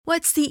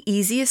What's the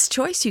easiest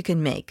choice you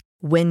can make?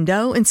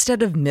 Window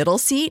instead of middle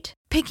seat?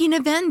 Picking a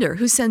vendor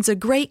who sends a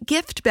great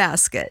gift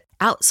basket?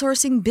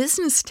 Outsourcing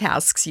business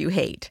tasks you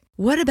hate?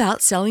 What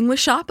about selling with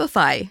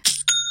Shopify?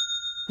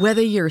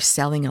 Whether you're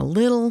selling a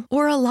little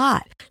or a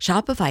lot,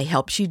 Shopify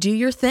helps you do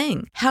your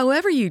thing,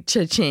 however you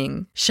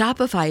cha-ching.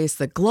 Shopify is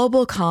the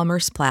global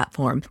commerce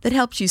platform that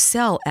helps you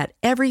sell at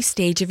every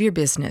stage of your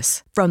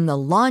business. From the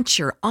launch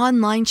your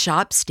online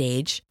shop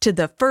stage to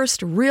the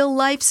first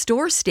real-life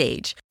store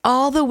stage,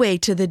 all the way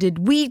to the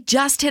did we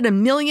just hit a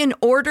million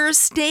orders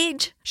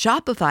stage.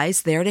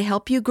 Shopify's there to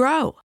help you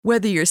grow.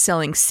 Whether you're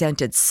selling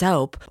scented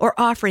soap or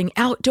offering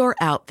outdoor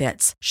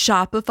outfits,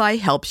 Shopify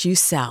helps you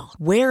sell.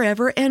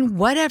 Wherever and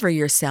whatever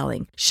you're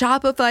selling,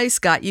 Shopify's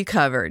got you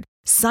covered.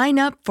 Sign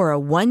up for a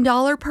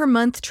 $1 per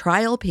month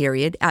trial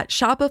period at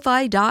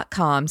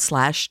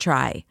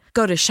shopify.com/try.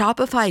 Go to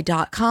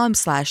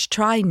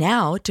shopify.com/try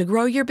now to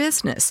grow your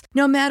business,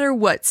 no matter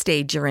what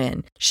stage you're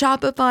in.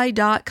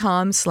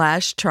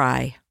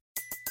 Shopify.com/try.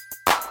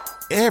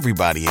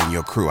 Everybody in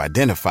your crew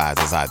identifies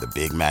as either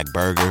Big Mac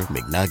Burger,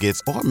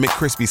 McNuggets, or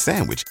McCrispy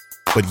Sandwich.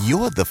 But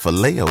you're the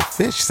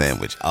Filet-O-Fish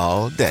Sandwich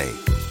all day.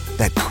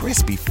 That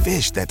crispy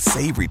fish, that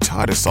savory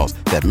tartar sauce,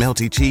 that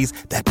melty cheese,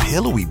 that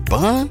pillowy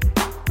bun.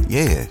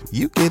 Yeah,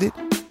 you get it.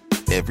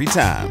 Every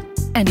time.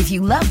 And if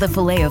you love the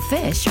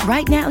Filet-O-Fish,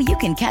 right now you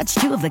can catch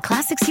two of the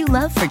classics you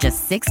love for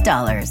just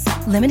 $6.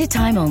 Limited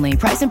time only.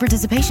 Price and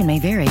participation may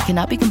vary.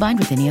 Cannot be combined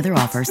with any other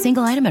offer.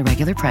 Single item at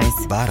regular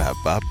price.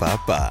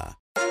 Ba-da-ba-ba-ba.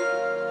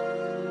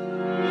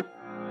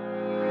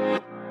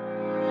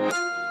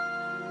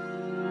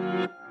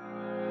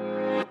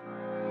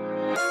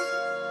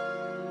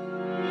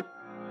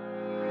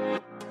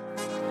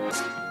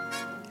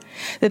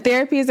 The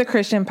Therapy is a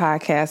Christian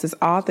podcast is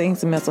all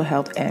things mental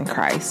health and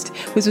Christ.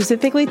 We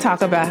specifically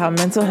talk about how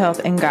mental health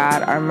and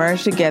God are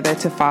merged together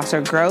to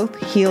foster growth,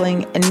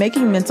 healing, and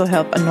making mental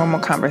health a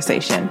normal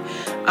conversation.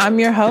 I'm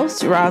your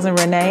host, Rosin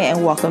Renee,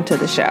 and welcome to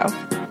the show.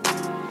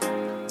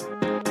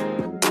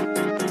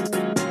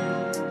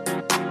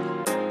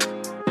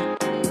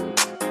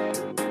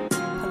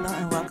 Hello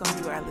and welcome.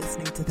 You are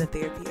listening to the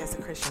Therapy as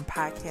a Christian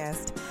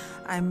podcast.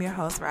 I'm your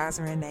host,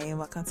 Rosin Renee, and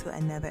welcome to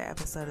another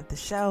episode of the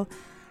show.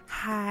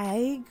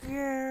 Hi,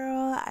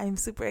 girl. I'm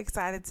super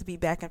excited to be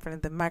back in front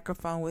of the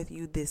microphone with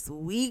you this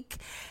week.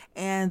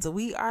 And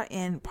we are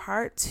in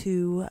part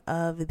 2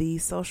 of the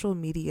social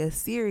media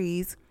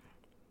series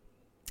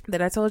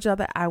that I told y'all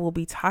that I will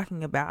be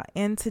talking about.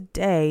 And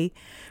today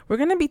we're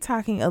going to be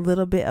talking a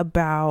little bit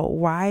about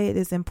why it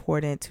is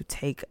important to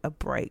take a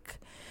break.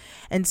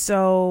 And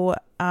so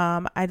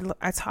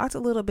I talked a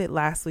little bit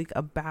last week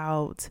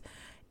about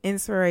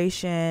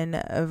inspiration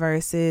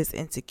versus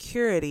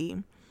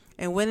insecurity,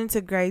 and went into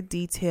great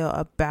detail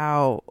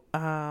about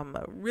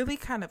really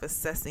kind of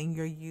assessing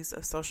your use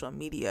of social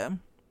media.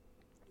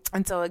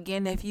 And so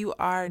again, if you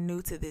are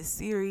new to this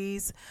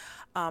series,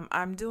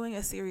 I'm doing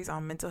a series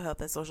on mental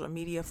health and social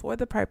media for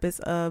the purpose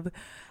of,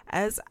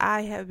 as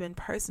I have been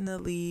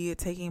personally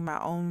taking my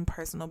own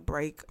personal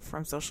break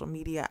from social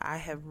media, I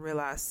have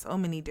realized so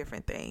many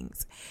different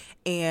things.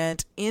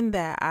 And in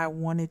that, I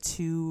wanted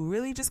to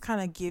really just kind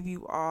of give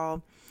you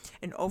all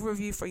an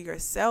overview for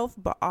yourself,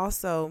 but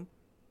also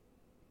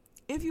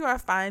if you are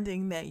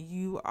finding that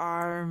you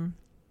are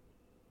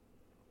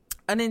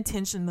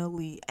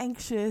unintentionally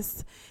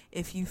anxious,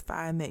 if you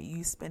find that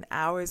you spend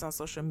hours on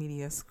social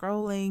media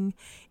scrolling,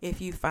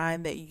 if you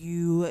find that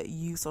you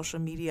use social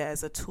media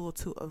as a tool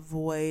to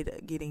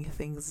avoid getting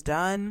things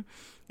done,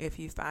 if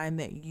you find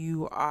that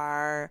you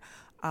are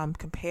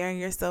comparing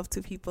yourself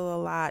to people a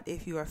lot,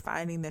 if you are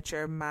finding that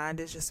your mind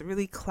is just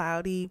really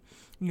cloudy,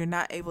 you're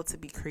not able to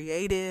be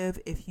creative,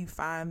 if you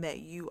find that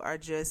you are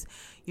just,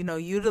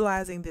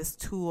 utilizing this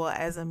tool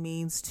as a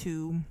means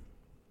to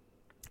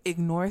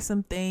ignore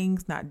some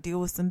things, not deal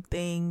with some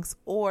things,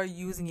 or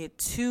using it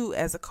too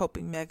as a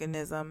coping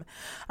mechanism,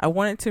 I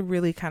wanted to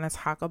really kind of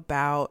talk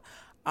about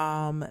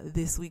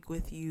this week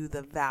with you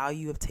the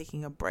value of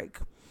taking a break.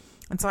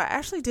 And so I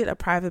actually did a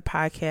private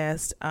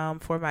podcast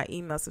for my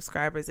email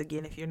subscribers.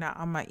 Again, if you're not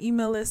on my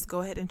email list,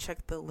 go ahead and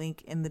check the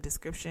link in the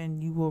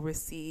description. You will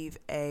receive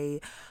a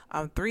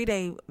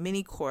 3-day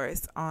mini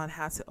course on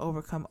how to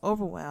overcome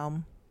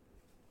overwhelm.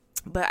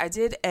 But I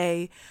did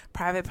a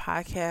private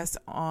podcast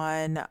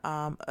on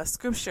a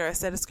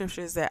set of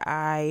scriptures that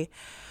I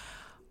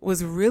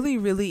was really,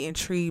 really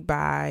intrigued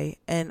by.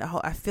 And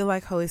I feel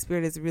like Holy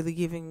Spirit is really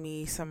giving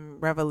me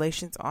some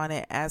revelations on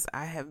it as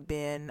I have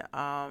been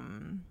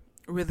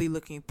really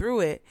looking through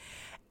it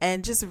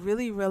and just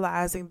really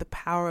realizing the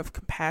power of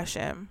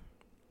compassion.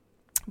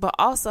 But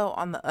also,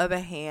 on the other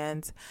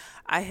hand,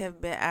 I have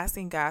been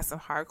asking God some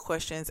hard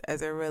questions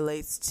as it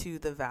relates to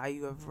the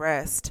value of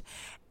rest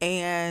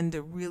and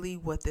really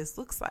what this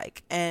looks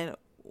like. And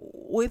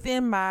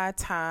within my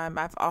time,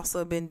 I've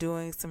also been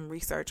doing some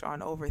research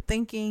on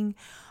overthinking.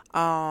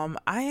 I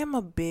am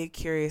a big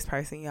curious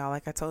person, y'all,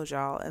 like I told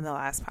y'all in the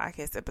last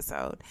podcast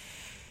episode.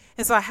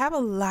 And so I have a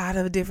lot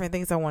of different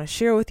things I want to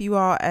share with you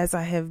all as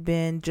I have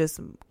been just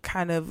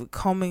kind of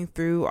combing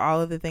through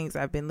all of the things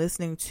I've been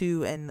listening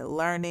to and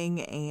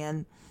learning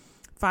and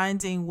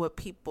finding what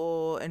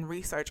people and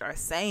research are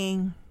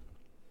saying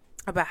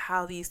about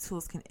how these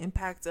tools can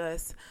impact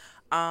us.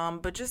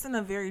 But just in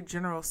a very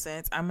general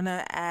sense, I'm going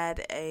to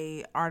add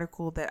a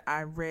article that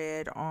I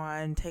read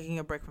on taking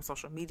a break from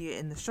social media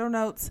in the show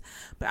notes.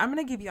 But I'm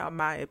going to give y'all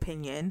my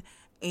opinion.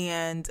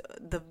 And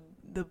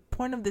the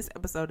point of this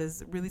episode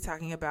is really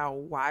talking about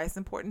why it's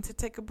important to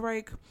take a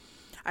break.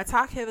 I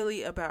talk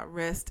heavily about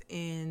rest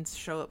in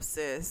Show Up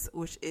Sis,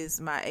 which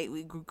is my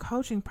 8-week group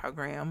coaching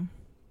program.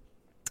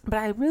 But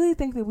I really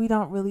think that we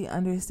don't really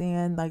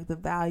understand like the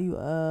value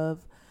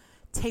of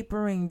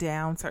tapering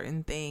down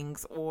certain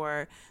things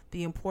or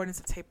the importance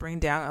of tapering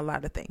down a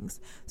lot of things.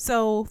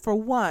 So for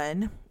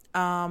one,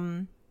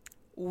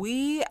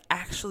 we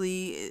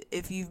actually,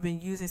 if you've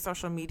been using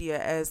social media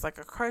as like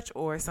a crutch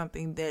or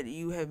something that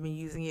you have been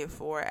using it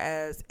for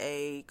as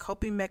a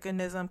coping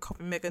mechanism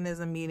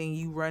meaning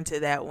you run to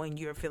that when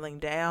you're feeling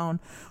down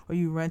or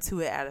you run to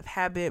it out of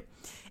habit,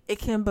 it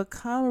can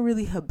become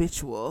really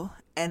habitual.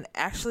 And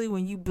actually,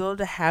 when you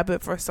build a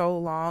habit for so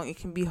long, it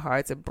can be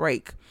hard to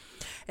break.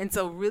 And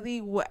so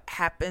really what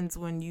happens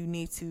when you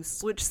need to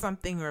switch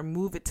something or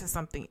move it to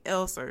something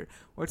else or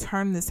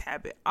turn this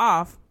habit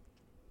off,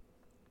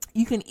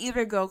 you can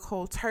either go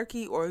cold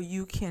turkey or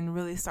you can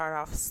really start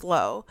off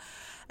slow.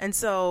 And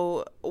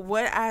so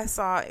what I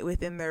saw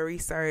within the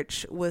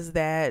research was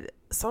that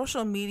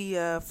social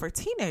media for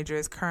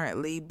teenagers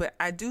currently, but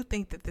I do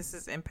think that this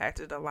has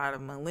impacted a lot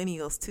of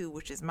millennials too,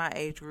 which is my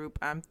age group.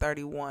 I'm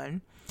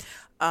 31.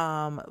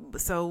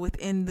 So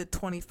within the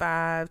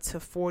 25 to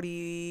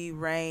 40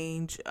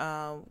 range,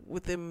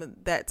 within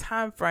that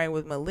time frame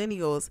with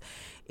millennials,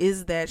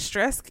 is that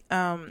stress,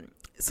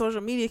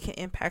 social media can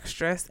impact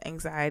stress,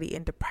 anxiety,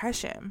 and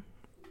depression.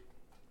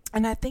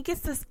 And I think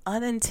it's this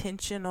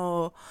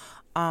unintentional,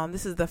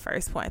 this is the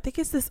first point. I think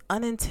it's this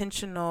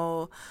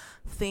unintentional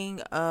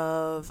thing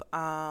of,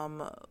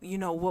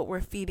 what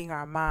we're feeding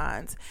our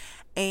minds.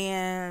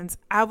 And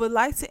I would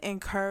like to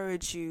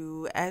encourage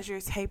you as you're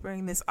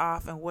tapering this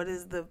off and what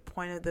is the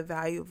point of the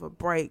value of a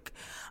break.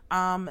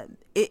 I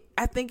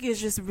think it's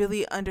just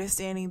really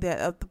understanding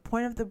that the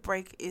point of the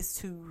break is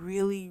to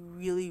really,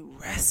 really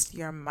rest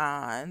your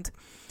mind.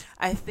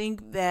 I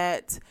think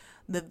that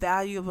the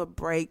value of a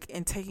break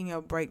and taking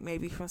a break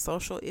maybe from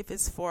social, if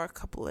it's for a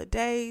couple of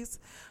days,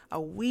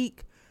 a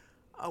week,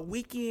 a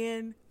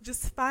weekend,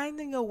 just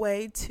finding a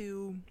way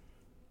to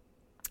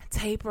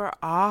taper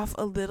off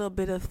a little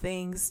bit of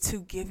things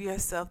to give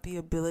yourself the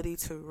ability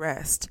to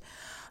rest.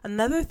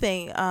 Another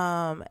thing,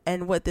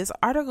 and what this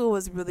article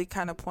was really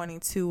kind of pointing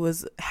to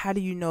was, how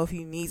do you know if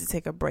you need to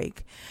take a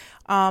break?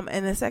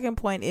 And the second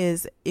point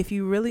is, if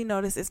you really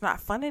notice it's not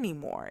fun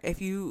anymore,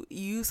 if you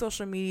use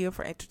social media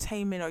for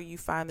entertainment, or you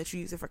find that you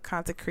use it for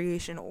content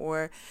creation,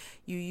 or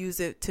you use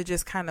it to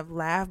just kind of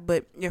laugh,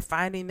 but you're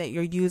finding that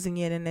you're using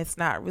it and it's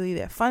not really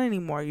that fun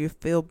anymore. You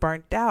feel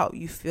burnt out.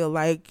 You feel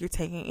like you're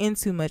taking in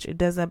too much. It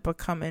doesn't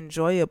become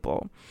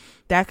enjoyable.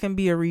 That can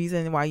be a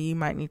reason why you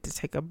might need to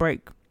take a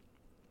break.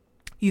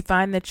 You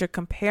find that you're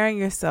comparing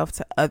yourself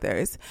to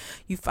others.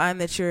 You find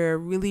that you're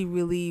really,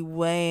 really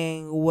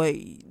weighing what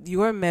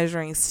your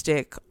measuring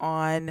stick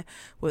on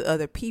with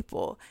other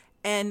people.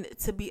 And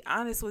to be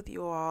honest with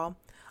you all,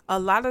 a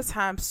lot of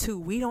times too,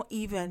 we don't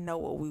even know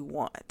what we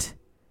want.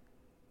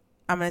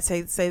 I'm going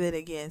to say that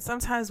again.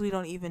 Sometimes we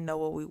don't even know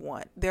what we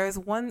want. There's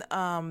one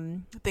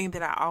thing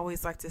that I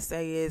always like to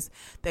say is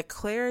that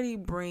clarity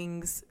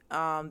brings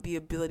the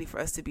ability for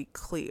us to be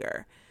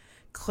clear.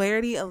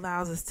 Clarity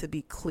allows us to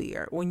be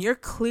clear. When you're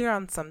clear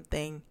on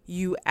something,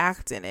 you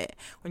act in it.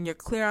 When you're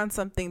clear on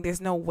something,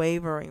 there's no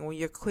wavering. When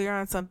you're clear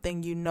on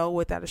something, you know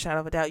without a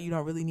shadow of a doubt, you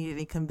don't really need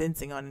any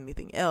convincing on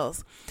anything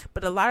else.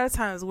 But a lot of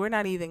times we're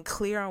not even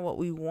clear on what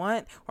we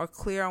want or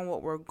clear on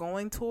what we're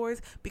going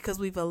towards because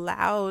we've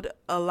allowed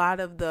a lot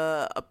of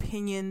the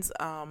opinions,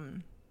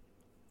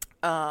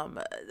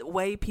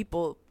 ways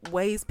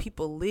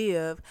people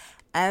live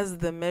as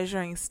the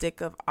measuring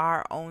stick of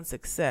our own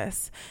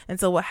success. And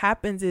so what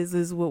happens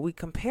is when we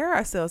compare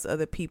ourselves to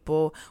other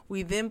people,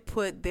 we then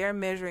put their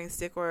measuring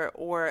stick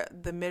or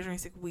the measuring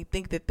stick we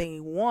think that they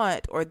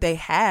want or they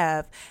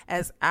have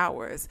as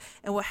ours.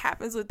 And what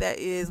happens with that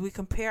is we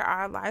compare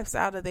our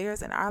lifestyle to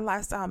theirs, and our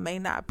lifestyle may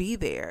not be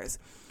theirs.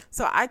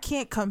 So I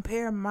can't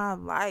compare my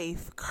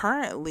life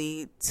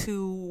currently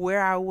to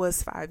where I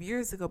was 5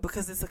 years ago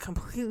because it's a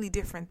completely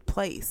different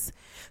place.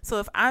 So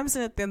if I'm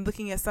sitting there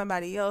looking at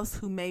somebody else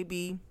who may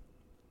be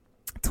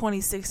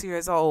 26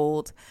 years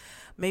old,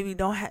 maybe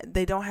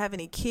they don't have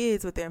any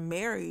kids, but they're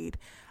married,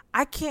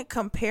 I can't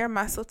compare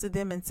myself to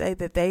them and say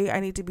that I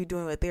need to be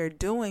doing what they're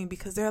doing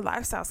because their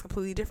lifestyle is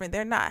completely different.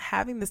 They're not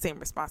having the same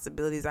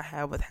responsibilities I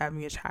have with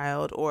having a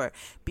child or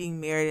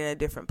being married in a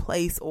different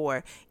place,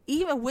 or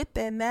even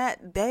within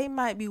that, they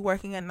might be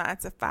working a 9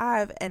 to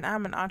 5 and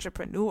I'm an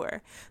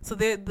entrepreneur. So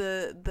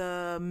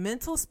the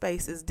mental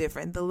space is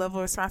different. The level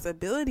of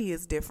responsibility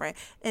is different.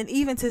 And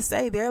even to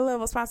say their level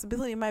of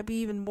responsibility might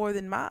be even more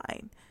than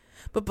mine.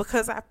 But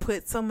because I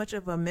put so much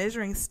of a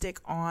measuring stick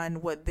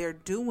on what they're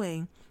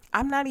doing,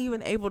 I'm not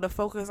even able to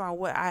focus on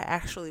what I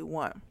actually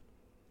want.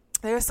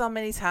 There are so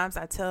many times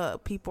I tell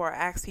people or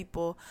ask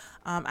people,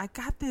 I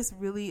got this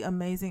really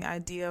amazing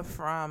idea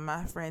from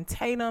my friend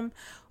Tatum,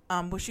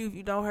 which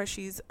you know her,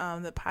 she's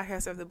the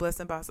podcaster of the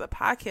Blessed Ambassador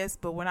podcast.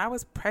 But when I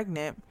was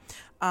pregnant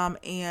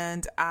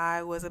and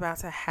I was about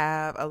to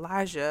have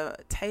Elijah,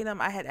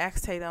 I had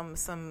asked Tatum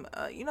some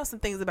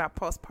things about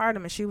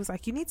postpartum, and she was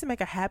like, you need to make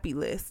a happy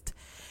list.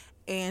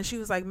 And she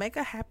was like, make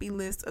a happy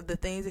list of the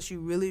things that you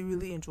really,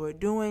 really enjoy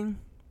doing.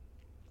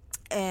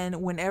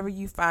 And whenever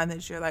you find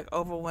that you're like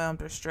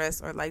overwhelmed or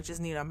stressed or like just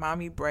need a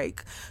mommy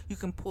break, you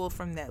can pull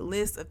from that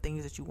list of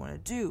things that you want to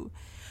do.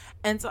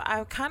 And so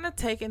I've kind of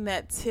taken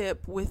that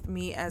tip with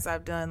me as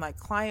I've done like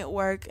client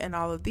work and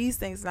all of these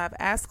things. And I've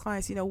asked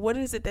clients, what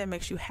is it that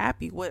makes you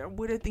happy? What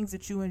are things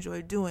that you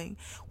enjoy doing?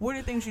 What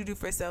are things you do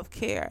for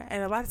self-care?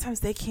 And a lot of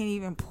times they can't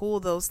even pull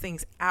those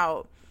things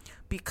out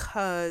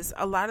because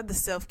a lot of the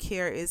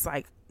self-care is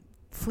like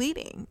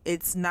fleeting.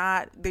 It's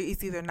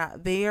either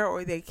not there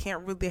or they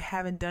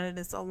haven't done it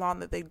in so long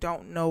that they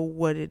don't know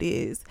what it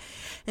is.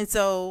 And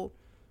so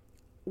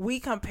we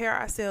compare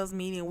ourselves,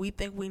 meaning we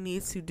think we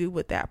need to do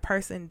what that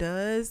person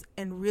does,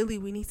 and really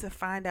we need to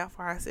find out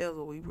for ourselves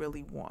what we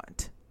really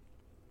want.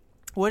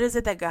 What is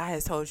it that God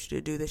has told you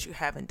to do that you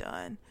haven't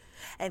done?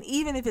 And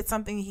even if it's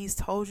something he's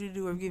told you to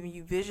do or given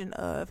you vision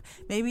of,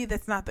 maybe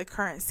that's not the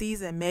current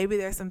season. Maybe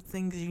there's some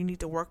things you need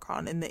to work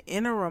on in the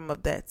interim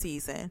of that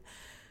season.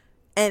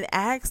 And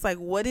ask, like,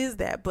 what is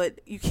that?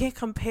 But you can't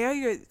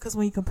because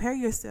when you compare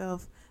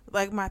yourself,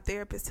 like my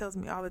therapist tells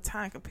me all the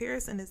time,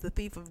 comparison is the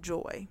thief of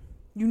joy.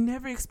 You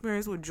never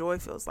experience what joy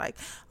feels like.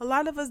 A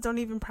lot of us don't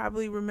even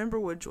probably remember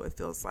what joy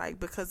feels like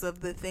because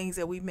of the things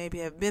that we maybe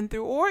have been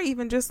through, or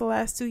even just the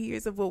last 2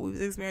 years of what we've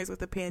experienced with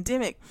the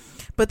pandemic.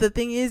 But the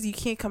thing is, you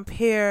can't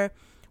compare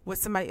what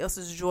somebody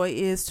else's joy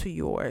is to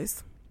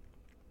yours.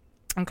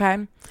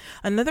 Okay?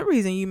 Another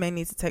reason you may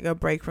need to take a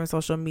break from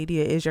social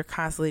media is you're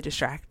constantly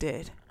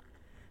distracted.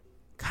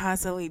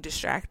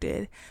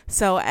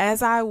 So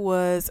as I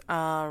was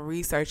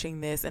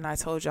researching this, and I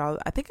told y'all,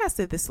 I think I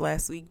said this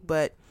last week,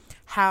 but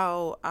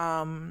how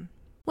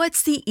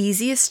What's the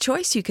easiest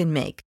choice you can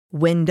make?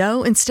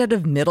 Window instead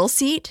of middle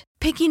seat?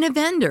 Picking a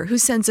vendor who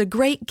sends a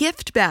great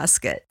gift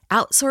basket?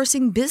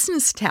 Outsourcing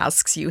business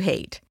tasks you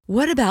hate?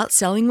 What about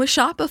selling with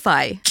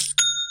Shopify?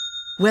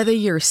 Whether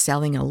you're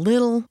selling a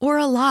little or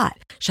a lot,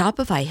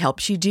 Shopify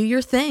helps you do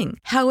your thing,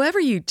 however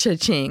you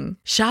cha-ching.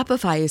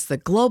 Shopify is the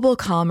global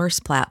commerce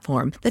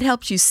platform that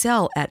helps you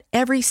sell at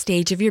every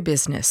stage of your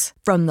business.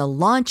 From the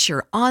launch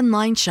your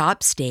online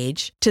shop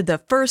stage to the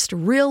first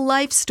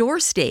real-life store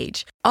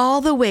stage,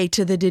 all the way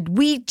to the did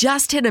we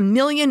just hit 1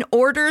 million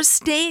orders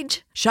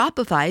stage.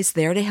 Shopify's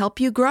there to help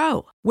you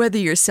grow. Whether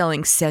you're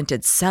selling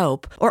scented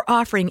soap or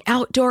offering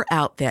outdoor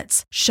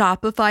outfits,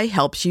 Shopify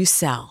helps you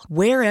sell.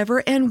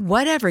 Wherever and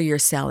whatever you're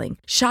selling,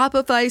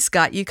 Shopify's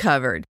got you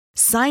covered.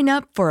 Sign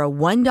up for a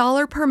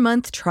 $1 per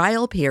month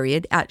trial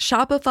period at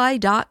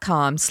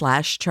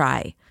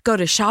shopify.com/try. Go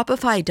to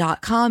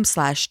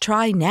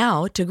shopify.com/try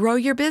now to grow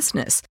your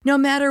business, no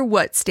matter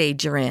what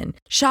stage you're in.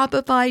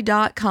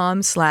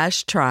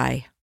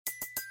 Shopify.com/try.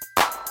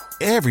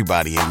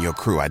 Everybody in your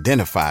crew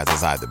identifies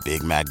as either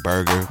Big Mac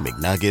Burger,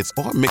 McNuggets,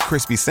 or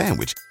McCrispy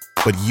Sandwich.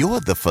 But you're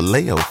the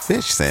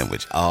Filet-O-Fish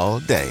Sandwich all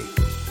day.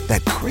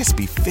 That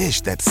crispy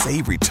fish, that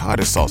savory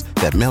tartar sauce,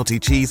 that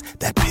melty cheese,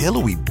 that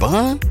pillowy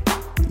bun.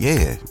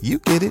 Yeah, you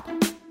get it.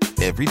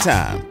 Every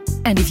time.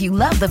 And if you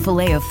love the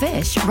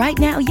Filet-O-Fish, right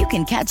now you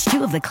can catch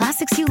 2 of the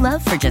classics you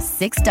love for just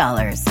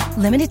 $6.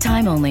 Limited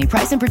time only.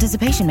 Price and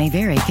participation may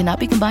vary. Cannot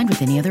be combined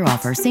with any other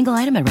offer. Single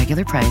item at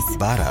regular price.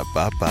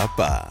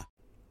 Ba-da-ba-ba-ba.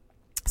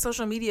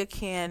 Social media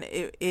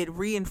it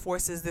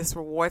reinforces this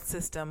reward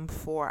system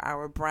for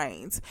our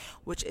brains,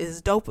 which is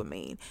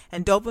dopamine.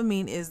 And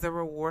dopamine is the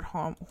reward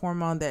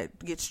hormone that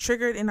gets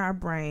triggered in our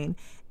brain,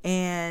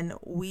 and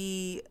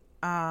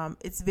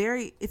it's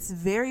very,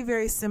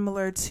 very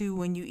similar to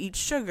when you eat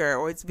sugar,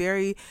 or it's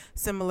very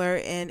similar,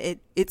 and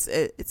it's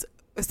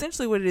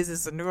essentially what it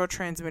is a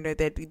neurotransmitter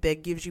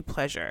that gives you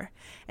pleasure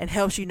and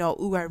helps you know,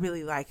 ooh, I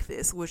really like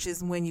this, which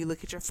is when you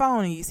look at your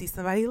phone and you see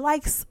somebody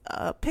likes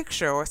a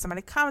picture or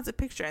somebody comments a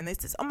picture and they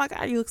say, oh my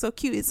God, you look so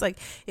cute. It's like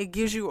it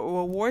gives you a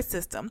reward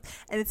system,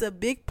 and it's a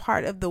big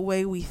part of the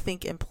way we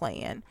think and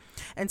plan.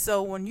 And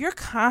so when you're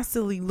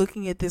constantly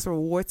looking at this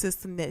reward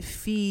system that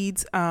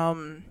feeds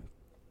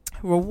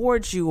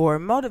rewards you or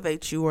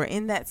motivates you, or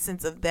in that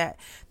sense of that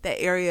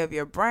area of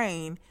your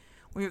brain,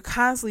 when you're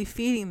constantly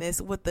feeding this,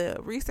 what the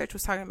research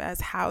was talking about is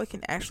how it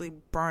can actually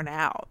burn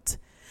out.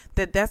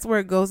 That's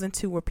where it goes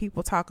into where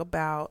people talk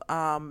about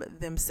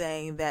them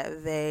saying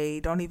that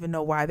they don't even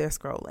know why they're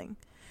scrolling.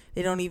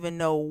 They don't even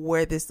know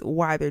why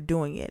they're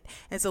doing it.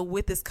 And so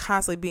with this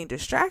constantly being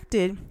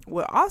distracted,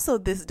 what also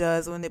this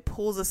does when it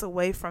pulls us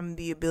away from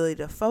the ability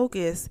to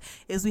focus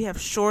is we have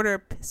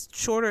shorter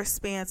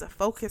spans of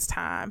focus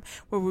time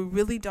where we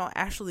really don't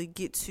actually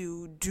get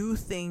to do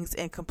things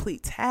and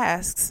complete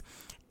tasks.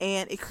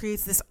 And it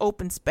creates this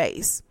open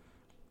space.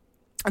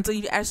 until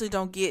you actually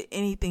don't get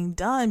anything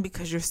done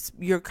because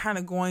you're kind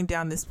of going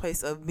down this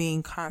place of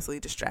being constantly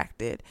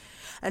distracted.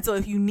 And so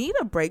if you need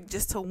a break,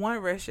 just to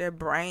rest your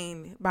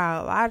brain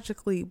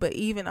biologically, but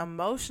even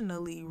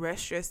emotionally,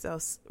 rest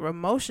yourself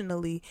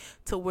emotionally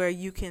to where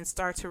you can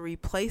start to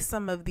replace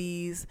some of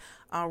these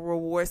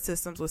reward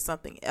systems with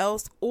something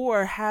else,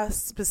 or have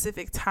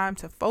specific time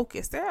to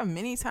focus. There are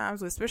many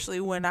times,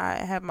 especially when I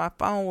have my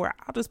phone, where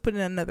I'll just put it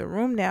in another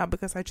room now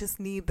because I just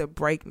need the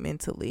break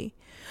mentally,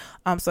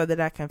 so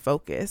that I can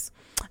focus.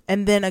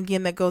 And then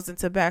again, that goes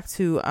into back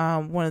to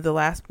one of the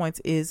last points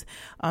is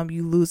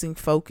you losing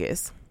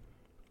focus.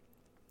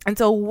 And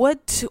so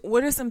what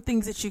are some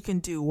things that you can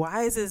do?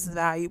 Why is this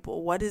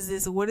valuable? What is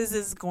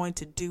this going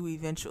to do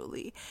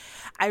eventually?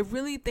 I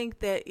really think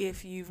that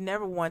if you've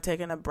never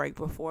taken a break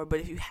before, but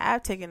if you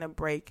have taken a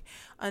break,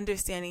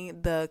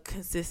 understanding the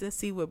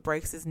consistency with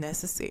breaks is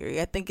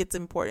necessary. I think it's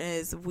important,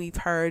 as we've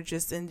heard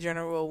just in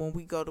general, when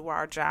we go to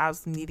our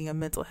jobs needing a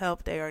mental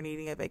health day or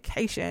needing a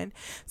vacation,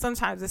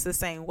 sometimes it's the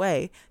same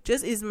way.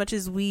 Just as much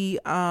as we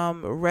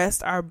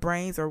rest our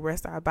brains or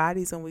rest our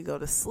bodies when we go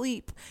to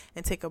sleep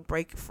and take a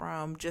break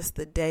from just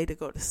the day to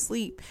go to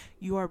sleep,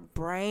 your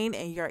brain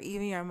and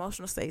even your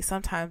emotional state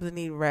sometimes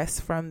need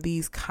rest from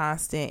these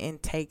constant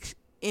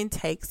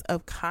intakes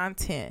of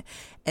content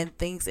and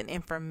things and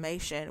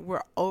information. We're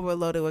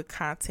overloaded with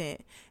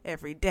content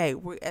every day.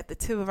 We're at the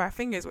tip of our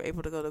fingers. We're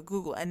able to go to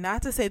Google. And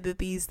not to say that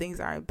these things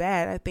aren't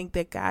bad. I think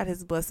that God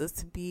has blessed us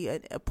to be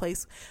a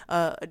place,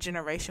 a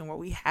generation where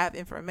we have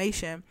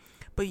information,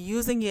 but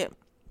using it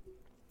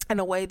in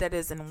a way that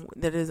is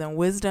in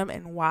wisdom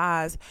and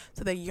wise,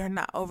 so that you're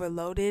not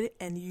overloaded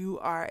and you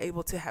are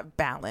able to have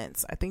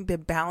balance. I think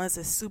that balance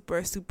is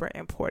super, super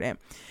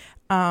important.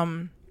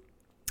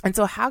 And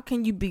so how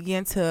can you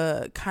begin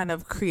to kind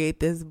of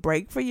create this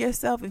break for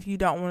yourself if you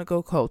don't want to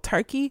go cold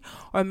turkey,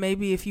 or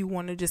maybe if you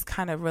want to just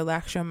kind of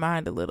relax your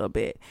mind a little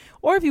bit,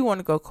 or if you want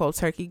to go cold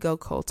turkey,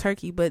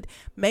 but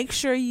make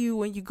sure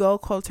when you go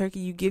cold turkey,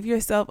 you give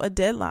yourself a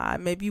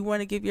deadline. Maybe you want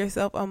to give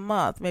yourself a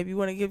month. Maybe you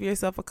want to give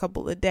yourself a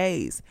couple of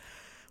days.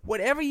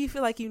 Whatever you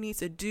feel like you need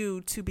to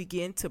do to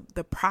begin to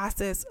the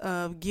process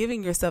of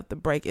giving yourself the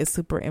break is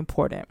super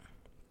important.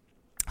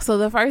 So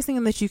the first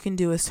thing that you can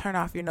do is turn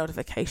off your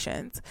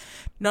notifications.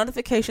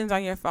 Notifications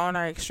on your phone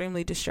are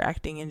extremely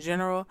distracting in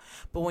general,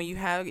 but when you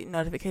have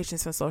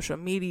notifications from social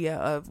media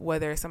of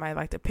whether somebody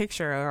liked a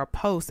picture or a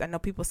post, I know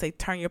people say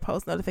turn your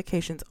post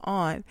notifications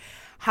on.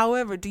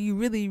 However, do you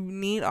really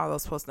need all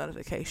those post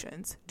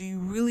notifications? Do you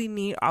really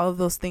need all of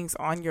those things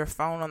on your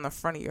phone, on the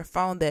front of your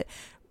phone, that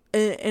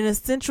in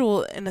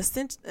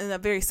a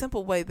very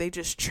simple way, they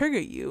just trigger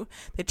you.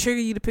 They trigger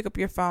you to pick up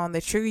your phone.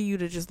 They trigger you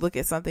to just look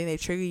at something. They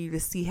trigger you to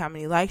see how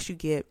many likes you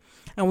get.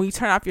 And when you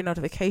turn off your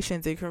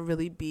notifications, it can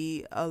really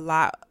be a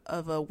lot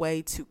of a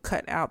way to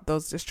cut out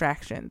those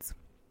distractions.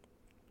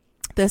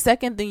 The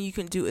second thing you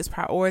can do is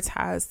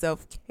prioritize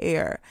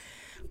self-care.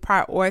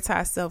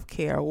 Prioritize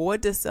self-care.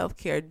 What does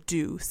self-care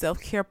do?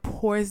 Self-care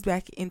pours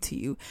back into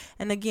you.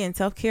 And again,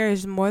 self-care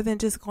is more than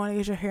just going to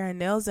get your hair and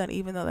nails done,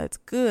 even though that's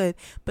good,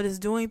 but it's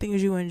doing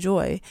things you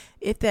enjoy.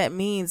 If that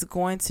means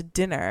going to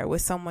dinner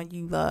with someone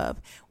you love,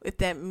 if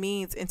that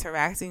means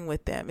interacting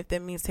with them, if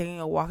that means taking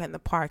a walk in the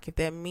park, if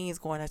that means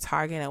going to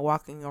Target and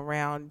walking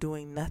around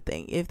doing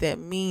nothing, if that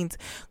means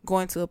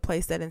going to a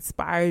place that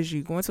inspires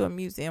you, going to a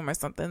museum or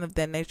something of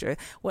that nature,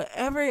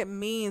 whatever it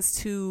means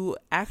to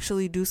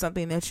actually do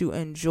something that you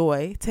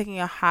enjoy, taking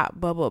a hot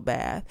bubble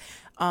bath,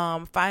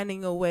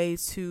 finding a way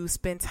to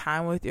spend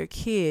time with your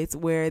kids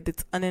where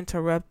it's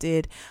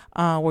uninterrupted,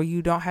 where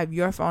you don't have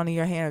your phone in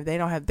your hand, or they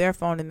don't have their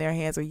phone in their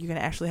hands, or you can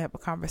actually have a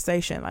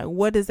conversation. Like,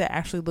 what does that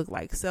actually look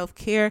like?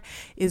 Self-care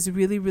is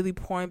really, really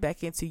pouring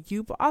back into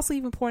you, but also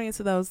even pouring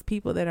into those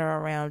people that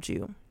are around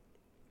you.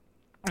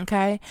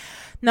 Okay.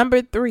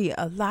 Number 3,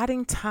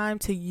 allotting time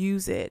to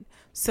use it.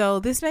 So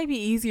this may be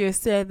easier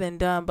said than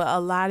done, but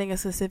allotting a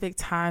specific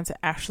time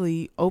to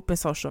actually open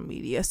social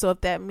media. So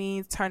if that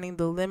means turning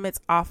the limits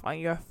off on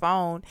your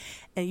phone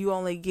and you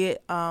only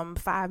get 5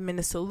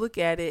 minutes to look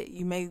at it,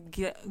 you may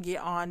get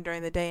on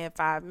during the day in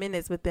 5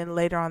 minutes, but then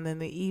later on in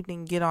the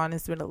evening get on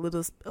and spend a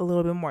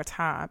little bit more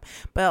time.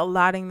 But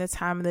allotting the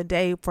time in the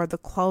day for the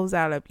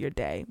closeout of your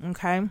day.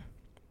 Okay.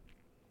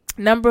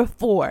 Number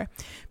 4,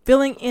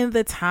 filling in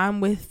the time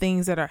with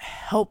things that are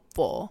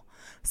helpful.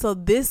 So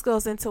this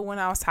goes into when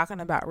I was talking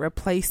about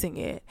replacing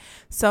it.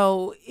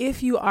 So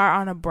if you are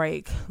on a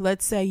break,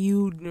 let's say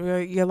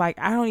you're like,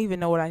 I don't even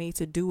know what I need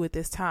to do with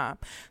this time.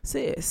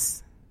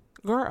 Sis,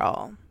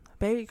 girl,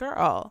 baby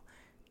girl,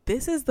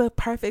 this is the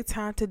perfect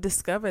time to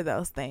discover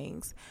those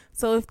things.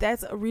 So if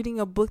that's reading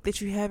a book that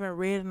you haven't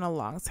read in a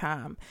long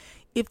time,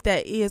 if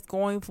that is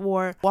going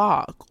for a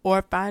walk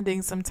or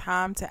finding some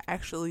time to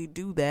actually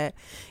do that,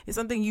 it's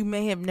something you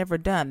may have never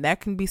done. That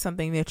can be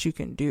something that you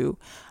can do.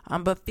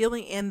 But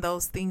filling in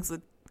those things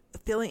with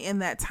filling in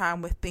that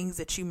time with things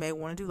that you may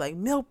want to do, like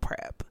meal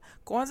prep,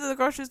 going to the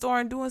grocery store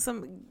and doing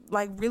some,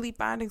 like really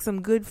finding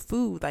some good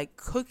food, like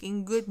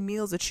cooking good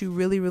meals that you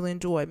really, really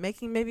enjoy,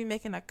 maybe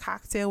making a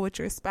cocktail with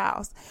your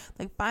spouse,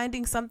 like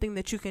finding something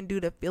that you can do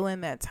to fill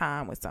in that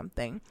time with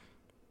something.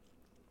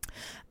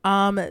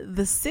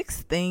 The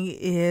fifth thing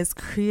is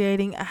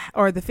creating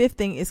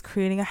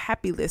a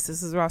happy list.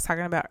 This is what I was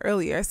talking about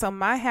earlier. So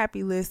my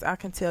happy list, I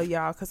can tell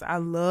y'all, because I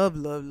love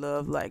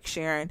like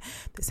sharing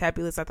this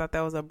happy list. I thought that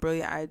was a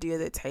brilliant idea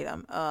that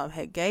Tatum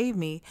had gave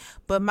me.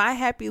 But my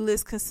happy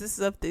list consists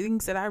of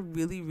things that I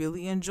really,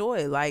 really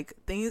enjoy, like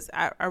things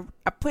I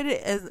put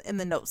it as in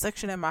the note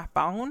section in my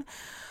phone.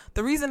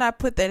 The reason I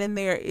put that in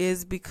there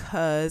is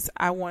because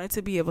I wanted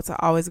to be able to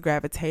always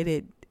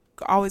gravitate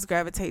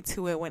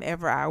to it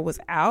whenever I was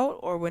out,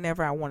 or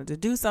whenever I wanted to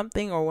do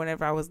something, or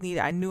whenever I was needed.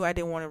 I knew I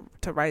didn't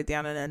want to write it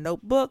down in a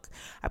notebook.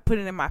 I put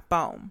it in my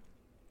phone.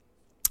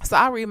 So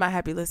I'll read my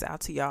happy list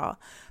out to y'all.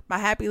 My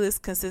happy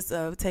list consists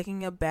of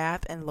taking a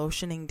bath and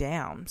lotioning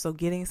down. So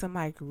getting some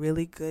like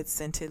really good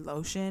scented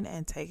lotion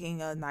and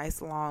taking a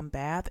nice long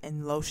bath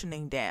and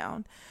lotioning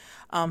down.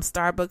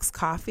 Starbucks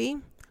coffee,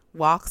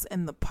 walks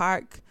in the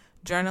park,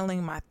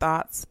 journaling my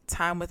thoughts,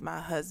 time with my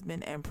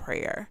husband, and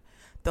prayer.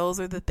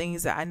 Those are the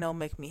things that I know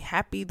make me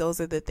happy.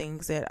 Those are the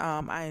things that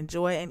I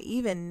enjoy. And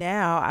even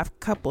now, I've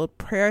coupled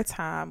prayer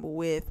time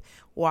with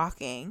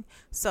walking.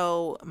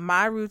 So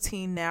my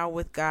routine now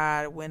with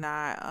God, when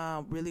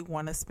I really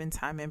want to spend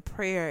time in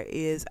prayer,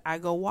 is I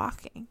go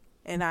walking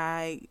and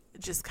I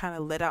just kind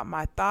of let out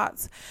my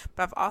thoughts.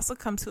 But I've also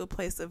come to a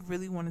place of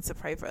really wanting to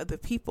pray for other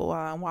people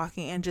while I'm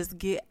walking, and just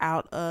get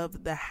out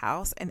of the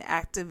house and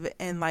active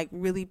and like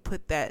really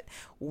put that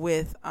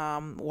with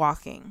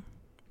walking.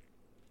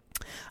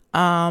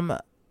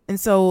 And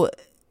so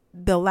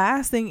the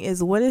last thing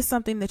is, what is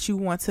something that you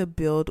want to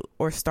build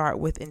or start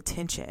with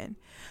intention?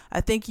 I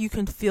think you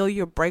can fill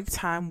your break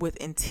time with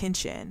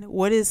intention.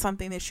 What is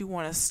something that you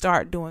want to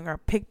start doing or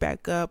pick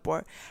back up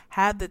or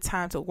have the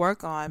time to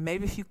work on?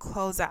 Maybe if you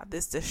close out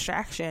this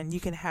distraction, you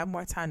can have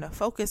more time to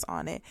focus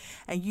on it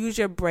and use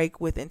your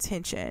break with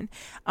intention.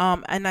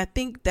 And I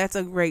think that's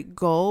a great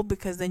goal,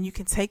 because then you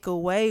can take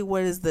away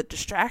what is the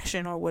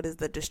distraction or what is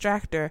the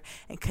distractor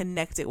and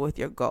connect it with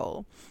your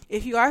goal.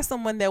 If you are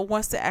someone that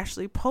wants to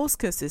actually post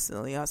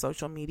consistently on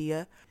social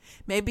media,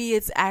 maybe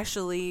it's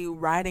actually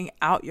writing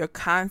out your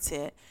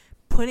content,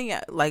 putting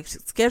it like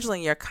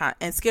scheduling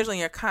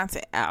your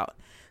content out.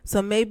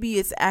 So maybe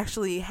it's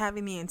actually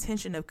having the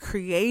intention of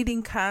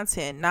creating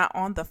content, not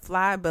on the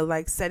fly, but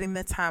like setting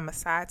the time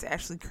aside to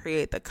actually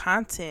create the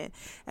content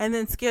and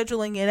then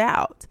scheduling it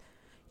out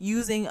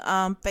using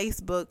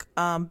Facebook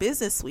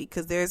Business Suite,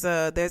 because there's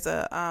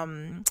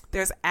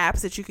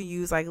apps that you can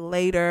use like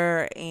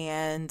Later,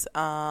 and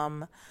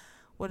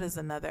what is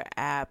another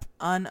app?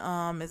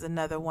 Is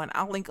another one.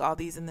 I'll link all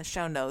these in the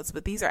show notes,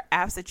 but these are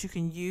apps that you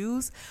can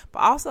use. But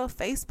also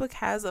Facebook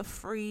has a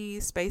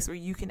free space where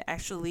you can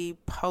actually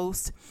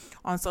post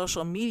on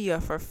social media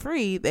for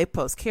free. They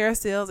post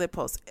carousels, they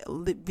post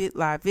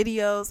live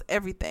videos,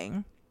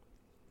 everything.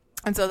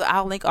 And so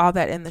I'll link all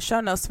that in the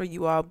show notes for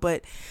you all.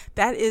 But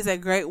that is a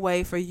great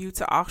way for you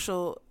to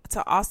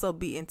also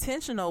be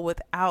intentional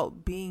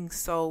without being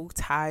so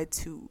tied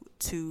to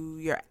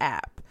your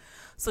app.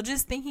 So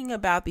just thinking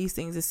about these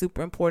things is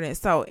super important.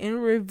 So in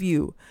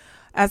review,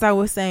 as I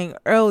was saying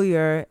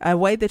earlier, a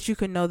way that you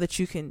can know that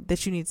you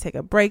need to take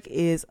a break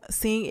is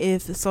seeing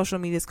if social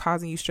media is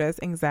causing you stress,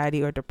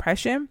 anxiety, or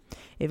depression.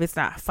 If it's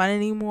not fun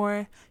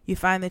anymore, you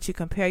find that you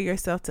compare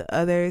yourself to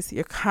others,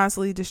 you're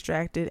constantly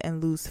distracted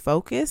and lose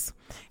focus.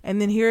 And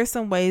then here are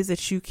some ways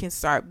that you can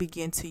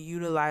begin to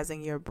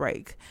utilizing your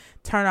break.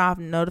 Turn off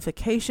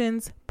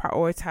notifications,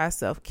 prioritize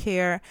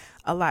self-care,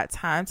 allot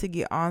time to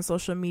get on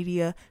social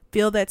media,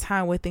 fill that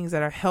time with things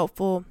that are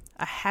helpful,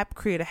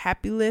 create a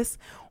happy list,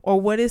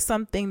 or what is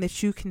something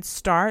that you can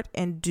start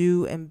and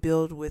do and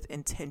build with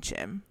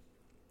intention.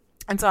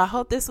 And so I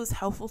hope this was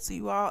helpful to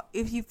you all.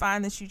 If you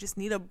find that you just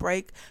need a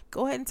break,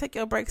 go ahead and take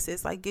your break,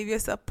 sis. Like, give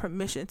yourself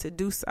permission to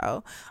do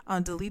so.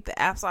 Delete the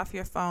apps off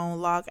your phone,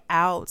 log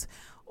out.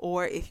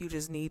 Or if you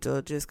just need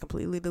to just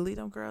completely delete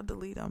them, girl,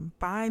 delete them.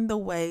 Find a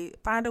way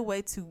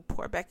to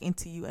pour back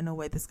into you in a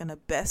way that's going to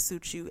best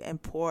suit you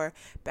and pour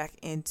back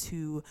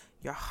into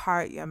your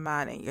heart, your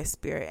mind, and your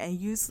spirit, and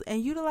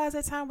utilize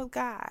that time with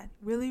God.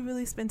 Really,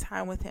 really spend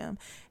time with Him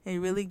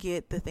and really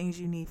get the things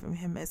you need from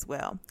Him as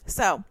well.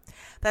 So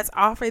that's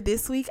all for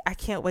this week. I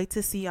can't wait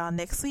to see y'all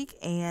next week,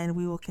 and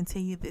we will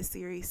continue this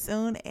series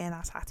soon, and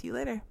I'll talk to you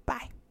later.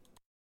 Bye.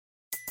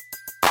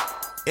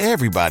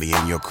 Everybody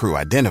in your crew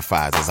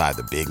identifies as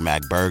either Big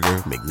Mac Burger,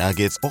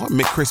 McNuggets, or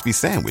McCrispy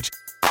Sandwich.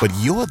 But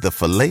you're the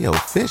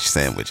Filet-O-Fish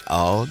Sandwich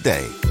all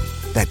day.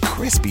 That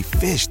crispy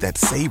fish, that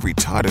savory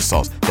tartar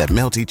sauce, that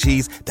melty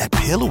cheese, that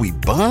pillowy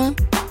bun.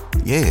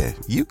 Yeah,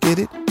 you get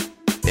it.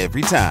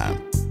 Every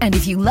time. And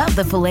if you love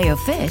the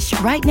Filet-O-Fish,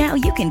 right now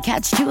you can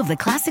catch two of the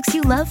classics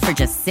you love for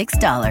just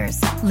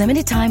 $6.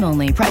 Limited time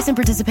only. Price and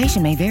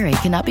participation may vary.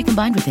 Cannot be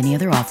combined with any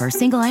other offer.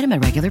 Single item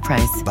at regular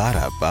price.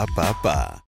 Ba-da-ba-ba-ba.